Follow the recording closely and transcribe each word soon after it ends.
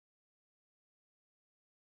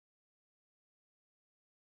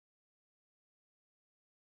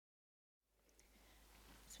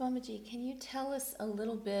Swamiji, can you tell us a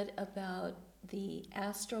little bit about the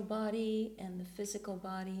astral body and the physical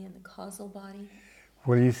body and the causal body?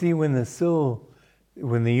 Well, you see, when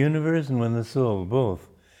the universe and when the soul both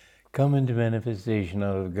come into manifestation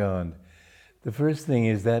out of God, the first thing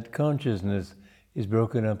is that consciousness is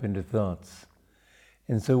broken up into thoughts.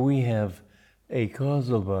 And so we have a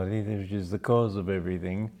causal body, which is the cause of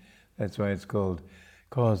everything. That's why it's called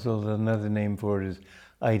causal. Another name for it is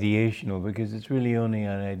ideational, because it's really only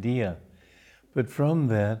an idea. But from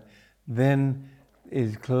that, then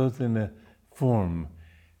is clothed in a form.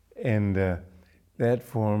 And in that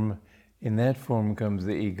form comes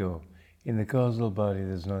the ego. In the causal body,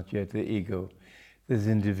 there's not yet the ego. There's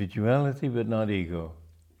individuality, but not ego.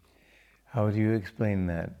 How do you explain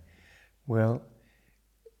that? Well,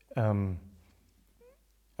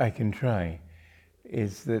 I can try.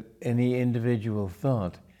 It's that any individual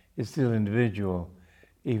thought is still individual,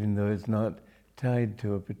 even though it's not tied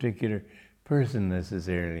to a particular person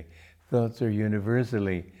necessarily. Thoughts are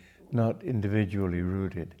universally, not individually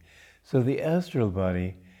rooted. So the astral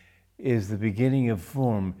body is the beginning of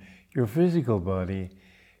form. Your physical body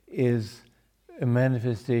is a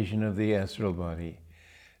manifestation of the astral body.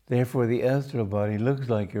 Therefore, the astral body looks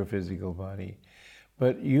like your physical body.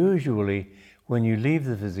 But usually, when you leave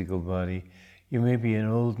the physical body, you may be an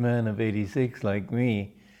old man of 86 like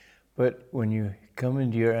me, but when you come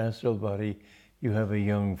into your astral body, you have a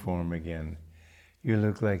young form again. You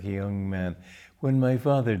look like a young man. When my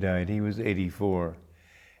father died, he was 84,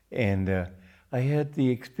 and I had the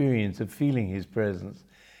experience of feeling his presence,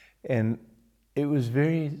 and it was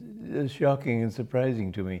very shocking and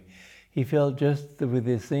surprising to me. He felt just with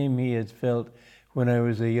the same he had felt when I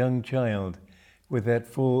was a young child, with that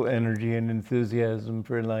full energy and enthusiasm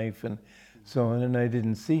for life and so on, and I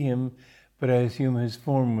didn't see him, but I assume his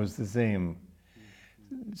form was the same.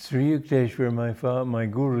 Sri Yukteswar, my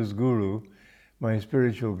guru's guru, my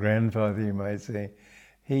spiritual grandfather, you might say,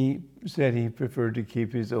 he said he preferred to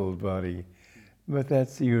keep his old body. But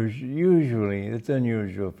that's usually, it's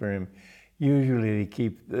unusual for him. Usually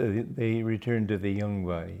they return to the young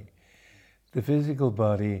body. The physical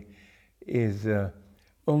body is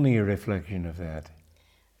only a reflection of that.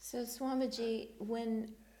 So, Swamiji, when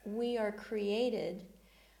we are created,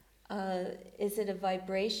 is it a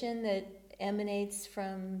vibration that emanates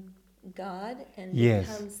from God and Yes.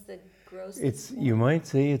 becomes the grossest form? You might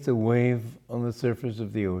say it's a wave on the surface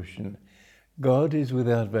of the ocean. God is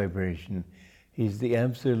without vibration. He's the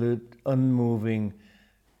absolute, unmoving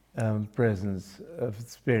presence of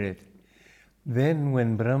spirit. Then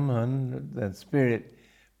when Brahman, that spirit,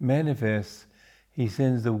 manifests, he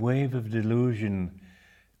sends a wave of delusion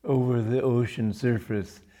over the ocean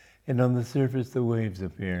surface, and on the surface the waves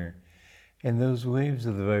appear. And those waves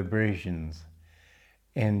are the vibrations.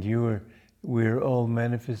 And we're all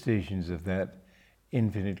manifestations of that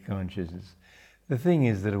infinite consciousness. The thing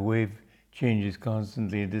is that a wave changes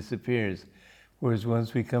constantly and disappears, whereas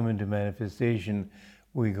once we come into manifestation,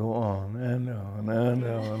 we go on and on and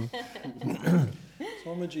on.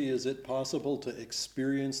 Swamiji, is it possible to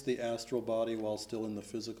experience the astral body while still in the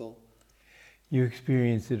physical? You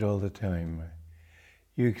experience it all the time.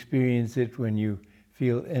 You experience it when you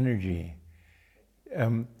feel energy.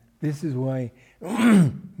 This is why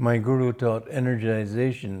my guru taught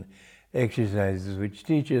energization exercises, which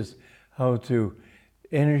teach us how to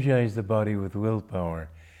energize the body with willpower.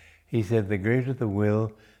 He said the greater the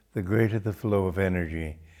will, the greater the flow of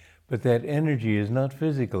energy. But that energy is not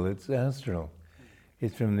physical, it's astral.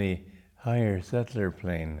 It's from the higher, subtler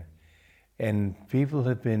plane. And people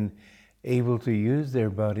have been able to use their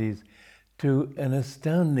bodies to an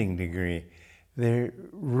astounding degree. They're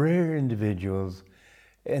rare individuals,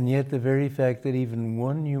 and yet the very fact that even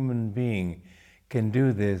one human being can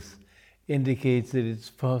do this indicates that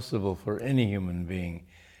it's possible for any human being.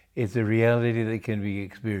 It's a reality that can be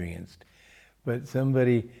experienced. But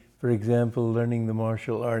somebody, for example, learning the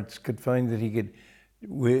martial arts could find that he could,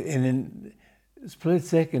 in a split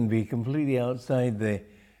second, be completely outside the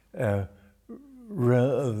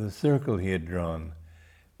of the circle he had drawn.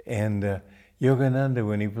 And Yogananda,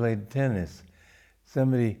 when he played tennis,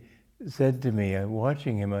 somebody said to me,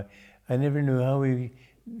 watching him, I never knew how he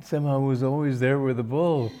somehow was always there where the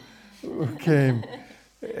ball came.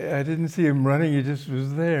 I didn't see him running, he just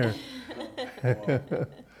was there.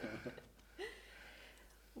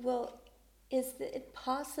 Well, is it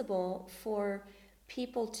possible for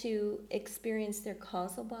people to experience their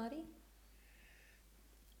causal body?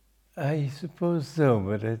 I suppose so,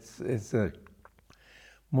 but it's a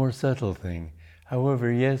more subtle thing.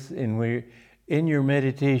 However, yes, in your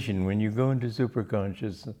meditation, when you go into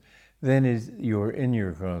superconscious, then you're in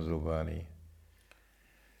your causal body.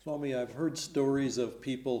 Swami, I've heard stories of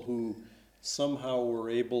people who somehow were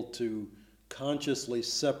able to consciously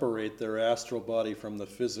separate their astral body from the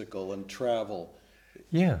physical and travel.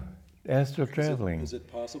 Yeah, astral traveling. Is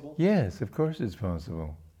it possible? Yes, of course it's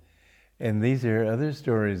possible. And these are other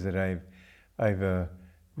stories that I've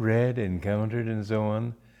read, encountered, and so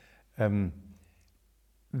on.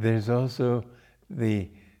 There's also the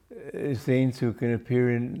saints who can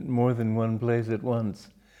appear in more than one place at once.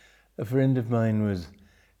 A friend of mine was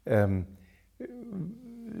he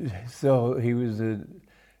was a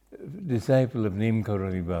disciple of Neem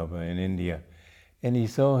Karoli Baba in India, and he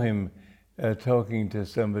saw him talking to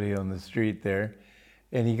somebody on the street there,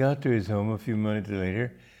 and he got to his home a few minutes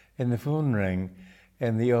later, and the phone rang,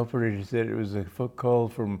 and the operator said it was a call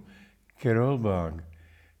from Kerolbag,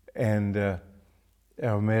 and or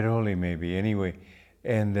Meroli maybe, anyway,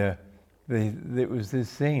 and it was this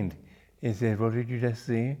saint. He said, "What did you just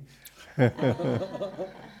see?"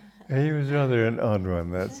 He was rather an odd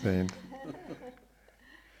one, that saint.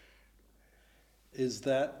 Is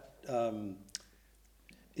that,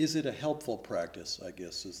 is it a helpful practice, I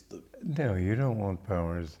guess, is the... No, you don't want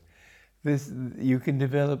powers. You can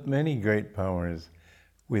develop many great powers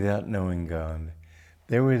without knowing God.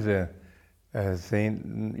 There was a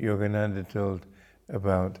Saint Yogananda told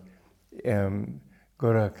about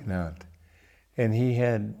Goraknath, and he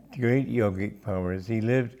had great yogic powers. He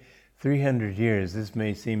lived 300 years. This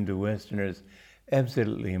may seem to Westerners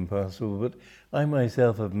absolutely impossible, but I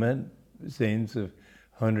myself have met saints of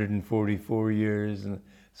 144 years and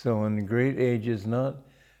so on. Great age is not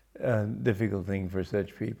a difficult thing for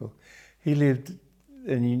such people. He lived,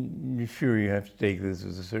 and you're sure you have to take this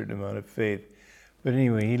with a certain amount of faith, but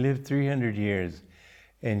anyway, he lived 300 years,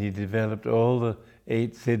 and he developed all the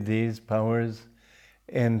 8 siddhis, powers,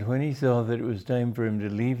 and when he saw that it was time for him to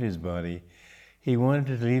leave his body, he wanted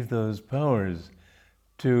to leave those powers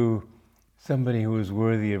to somebody who was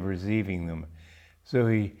worthy of receiving them. So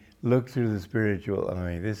he looked through the spiritual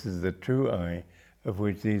eye. This is the true eye, of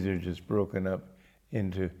which these are just broken up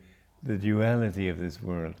into the duality of this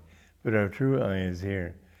world. But our true eye is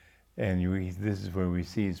here, and this is where we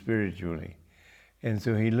see spiritually. And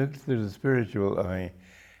so he looked through the spiritual eye,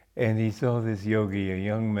 and he saw this yogi, a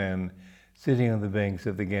young man, sitting on the banks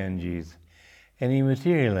of the Ganges. And he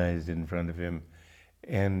materialized in front of him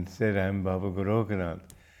and said, "I'm Baba Goraknath."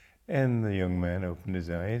 And the young man opened his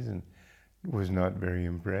eyes and was not very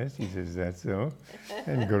impressed. He says, "That's so?"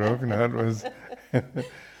 And Goraknath was,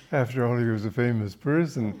 after all, he was a famous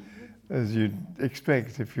person, as you'd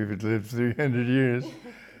expect if you had lived 300 years.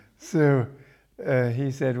 So he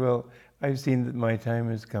said, "Well, I've seen that my time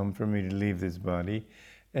has come for me to leave this body,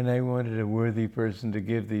 and I wanted a worthy person to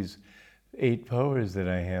give these 8 powers that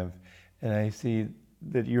I have, and I see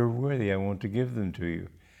that you're worthy. I want to give them to you."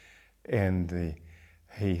 And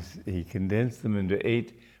he condensed them into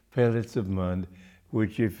 8 pellets of mud,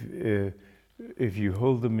 which if you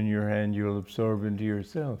hold them in your hand, you'll absorb into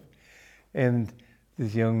yourself. And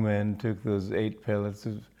this young man took those 8 pellets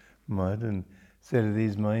of mud and said, "Are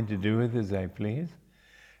these mine to do with as I please?"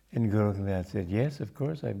 And Goraknath said, "Yes, of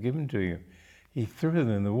course, I've given to you." He threw them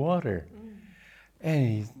in the water.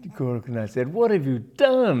 And Goraknath said, "What have you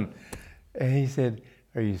done?" And he said,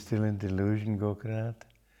 "Are you still in delusion, Goraknath?"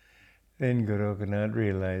 Then Goraknath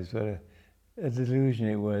realized what a delusion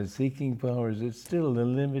it was. Seeking powers, it's still a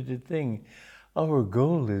limited thing. Our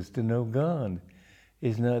goal is to know God.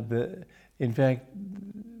 Is not in fact,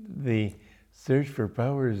 the search for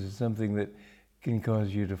powers is something that can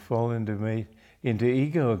cause you to fall into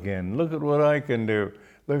ego again. Look at what I can do.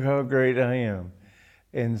 Look how great I am.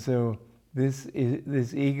 And so this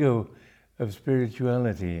ego of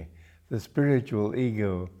spirituality, the spiritual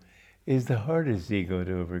ego, is the hardest ego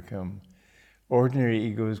to overcome. Ordinary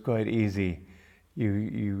ego is quite easy.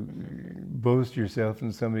 You boast yourself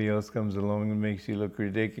and somebody else comes along and makes you look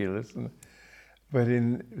ridiculous. But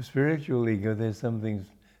in spiritual ego, there's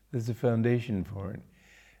a foundation for it.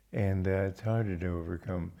 And it's harder to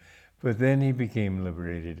overcome. But then he became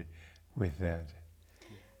liberated with that.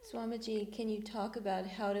 Swamiji, can you talk about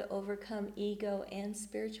how to overcome ego and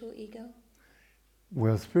spiritual ego?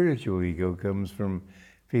 Well, spiritual ego comes from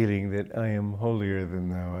feeling that I am holier than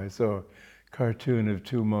thou. I saw a cartoon of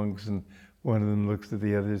 2 monks, and one of them looks at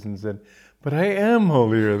the others and said, "But I am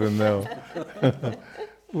holier than thou."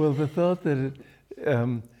 Well, the thought that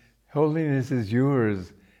holiness is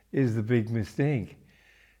yours is the big mistake.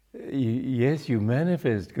 Yes, you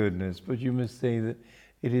manifest goodness, but you must say that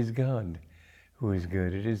it is God who is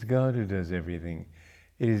good. It is God who does everything.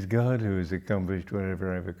 It is God who has accomplished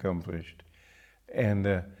whatever I've accomplished. And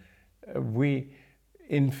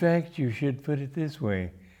in fact, you should put it this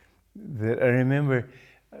way, that I remember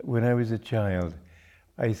When I was a child,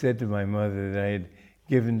 I said to my mother that I had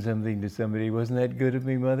given something to somebody. Wasn't that good of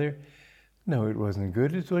me, Mother? No, it wasn't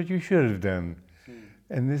good. It's what you should have done.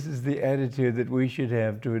 And this is the attitude that we should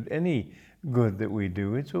have toward any good that we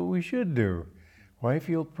do. It's what we should do. Why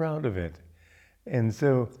feel proud of it? And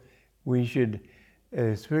so we should,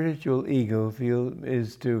 spiritual ego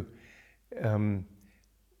is to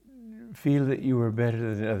feel that you are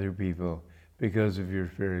better than other people because of your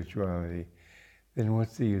spirituality. Then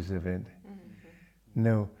what's the use of it?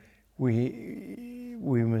 No, we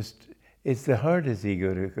must, it's the hardest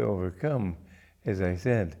ego to overcome, as I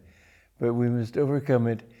said, but we must overcome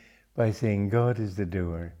it by saying God is the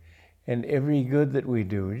doer. And every good that we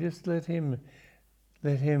do, just let him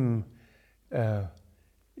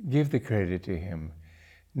give the credit to him.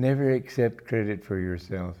 Never accept credit for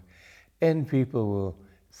yourself. And people will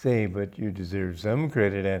say, but you deserve some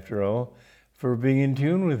credit after all for being in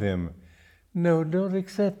tune with him. No, don't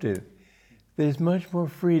accept it. There's much more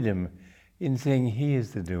freedom in saying he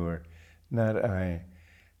is the doer, not I.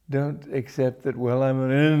 Don't accept that, well, I'm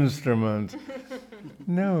an instrument.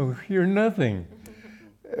 No, you're nothing.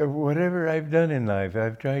 Whatever I've done in life,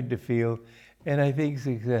 I've tried to feel, and I think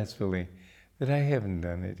successfully, that I haven't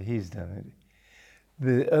done it, he's done it.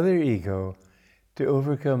 The other ego, to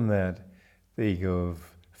overcome that, the ego of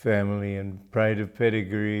family and pride of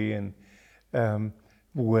pedigree and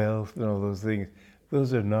wealth and all those things,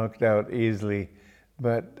 those are knocked out easily,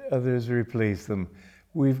 but others replace them.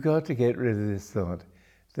 We've got to get rid of this thought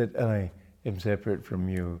that I am separate from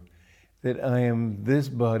you, that I am this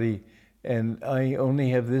body and I only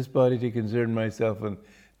have this body to concern myself, and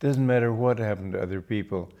it doesn't matter what happened to other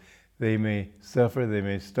people. They may suffer, they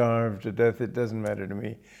may starve to death, it doesn't matter to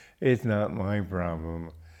me. It's not my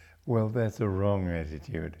problem. Well, that's a wrong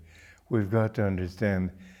attitude. We've got to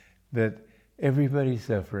understand that everybody's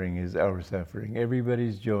suffering is our suffering.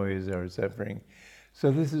 Everybody's joy is our suffering.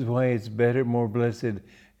 So this is why it's better, more blessed,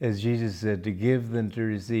 as Jesus said, to give than to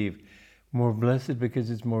receive. More blessed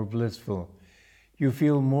because it's more blissful. You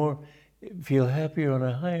feel happier on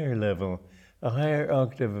a higher level, a higher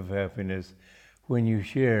octave of happiness when you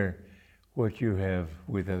share what you have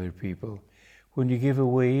with other people. When you give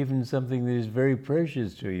away even something that is very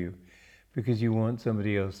precious to you because you want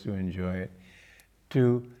somebody else to enjoy it.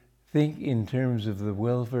 To think in terms of the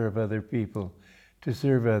welfare of other people, to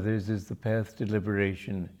serve others is the path to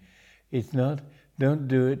liberation. It's not, don't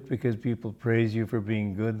do it because people praise you for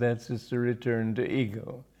being good, that's just a return to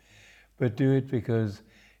ego. But do it because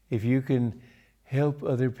if you can help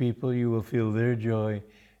other people, you will feel their joy,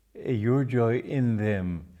 your joy in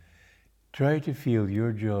them. Try to feel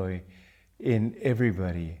your joy in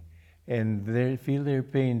everybody and feel their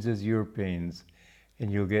pains as your pains,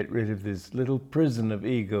 and you'll get rid of this little prison of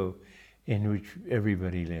ego in which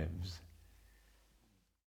everybody lives.